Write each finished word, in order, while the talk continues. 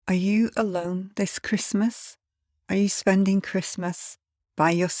Are you alone this Christmas? Are you spending Christmas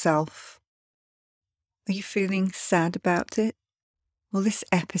by yourself? Are you feeling sad about it? Well, this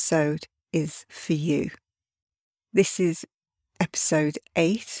episode is for you. This is episode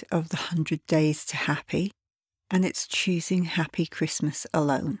 8 of the 100 Days to Happy, and it's Choosing Happy Christmas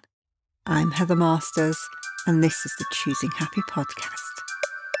Alone. I'm Heather Masters, and this is the Choosing Happy podcast.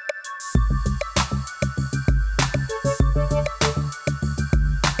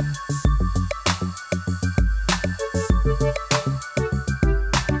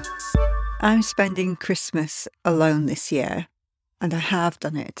 I'm spending Christmas alone this year, and I have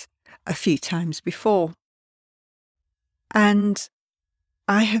done it a few times before. And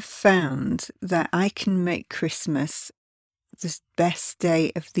I have found that I can make Christmas the best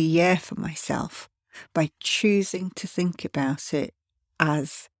day of the year for myself by choosing to think about it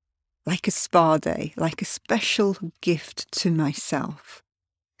as like a spa day, like a special gift to myself.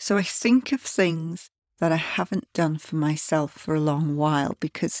 So I think of things that I haven't done for myself for a long while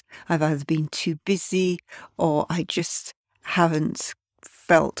because I've either been too busy or I just haven't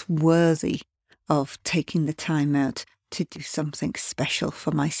felt worthy of taking the time out to do something special for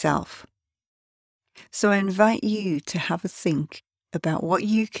myself. So I invite you to have a think about what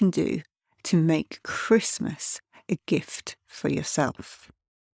you can do to make Christmas a gift for yourself.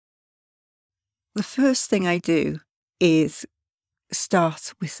 The first thing I do is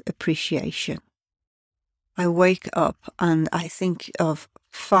start with appreciation. I wake up and I think of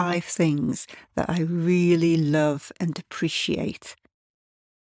 5 things that I really love and appreciate.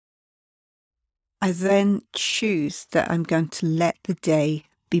 I then choose that I'm going to let the day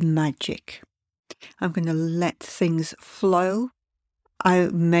be magic. I'm going to let things flow. I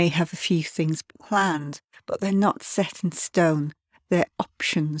may have a few things planned, but they're not set in stone. They're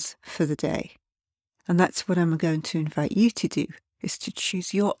options for the day. And that's what I'm going to invite you to do, is to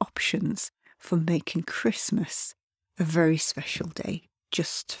choose your options for making Christmas a very special day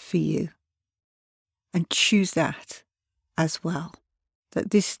just for you. And choose that as well,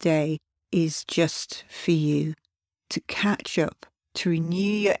 that this day is just for you to catch up, to renew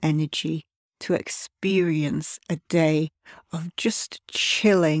your energy, to experience a day of just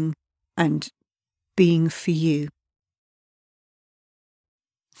chilling and being for you.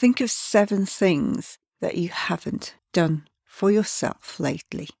 Think of 7 things that you haven't done for yourself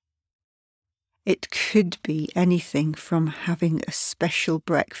lately. It could be anything from having a special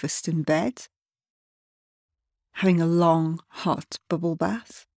breakfast in bed, having a long, hot bubble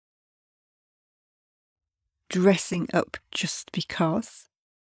bath, dressing up just because,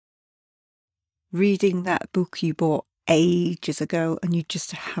 reading that book you bought ages ago and you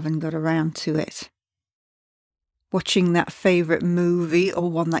just haven't got around to it, watching that favourite movie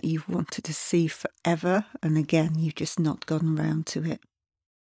or one that you've wanted to see forever and again you've just not gotten around to it,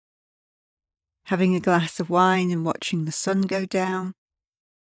 having a glass of wine and watching the sun go down,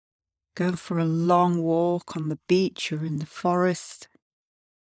 going for a long walk on the beach or in the forest,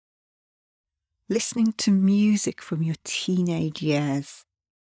 listening to music from your teenage years.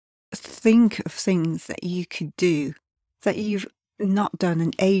 Think of things that you could do that you've not done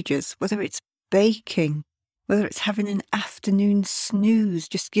in ages, whether it's baking, whether it's having an afternoon snooze,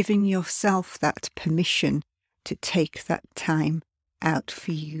 just giving yourself that permission to take that time out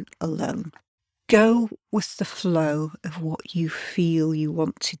for you alone. Go with the flow of what you feel you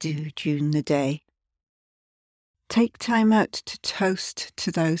want to do during the day. Take time out to toast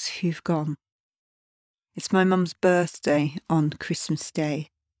to those who've gone. It's my mum's birthday on Christmas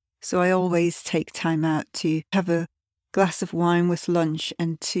Day, so I always take time out to have a glass of wine with lunch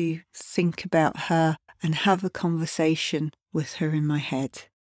and to think about her and have a conversation with her in my head.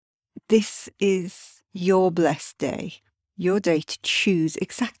 This is your blessed day. Your day to choose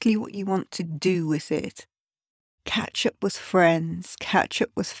exactly what you want to do with it. Catch up with friends, catch up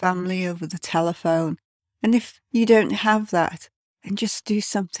with family over the telephone. And if you don't have that, then just do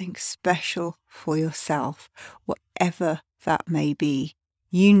something special for yourself, whatever that may be.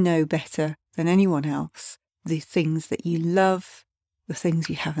 You know better than anyone else the things that you love, the things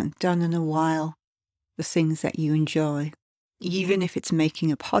you haven't done in a while, the things that you enjoy. Even if it's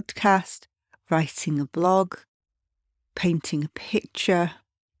making a podcast, writing a blog, painting a picture,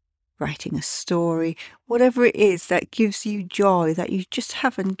 writing a story, whatever it is that gives you joy that you just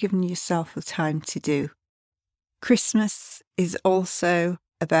haven't given yourself the time to do. Christmas is also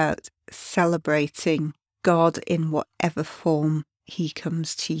about celebrating God in whatever form He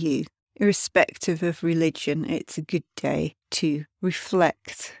comes to you. Irrespective of religion, it's a good day to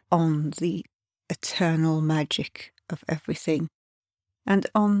reflect on the eternal magic of everything and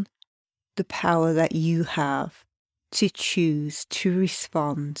on the power that you have to choose, to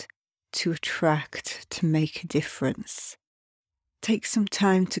respond, to attract, to make a difference. Take some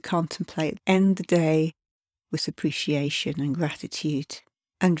time to contemplate. End the day with appreciation and gratitude.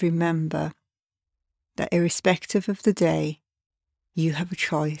 And remember that irrespective of the day, you have a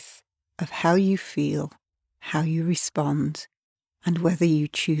choice of how you feel, how you respond, and whether you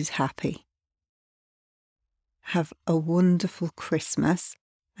choose happy. Have a wonderful Christmas.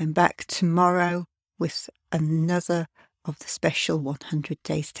 I'm back tomorrow with another of the special 100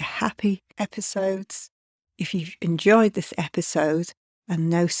 Days to Happy episodes. If you've enjoyed this episode and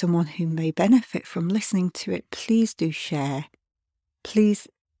know someone who may benefit from listening to it, please do share. Please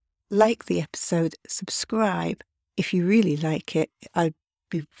like the episode, subscribe. If you really like it, I'd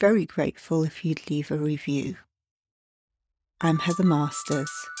be very grateful if you'd leave a review. I'm Heather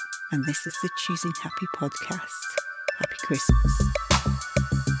Masters, and this is the Choosing Happy podcast. Happy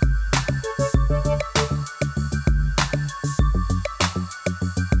Christmas.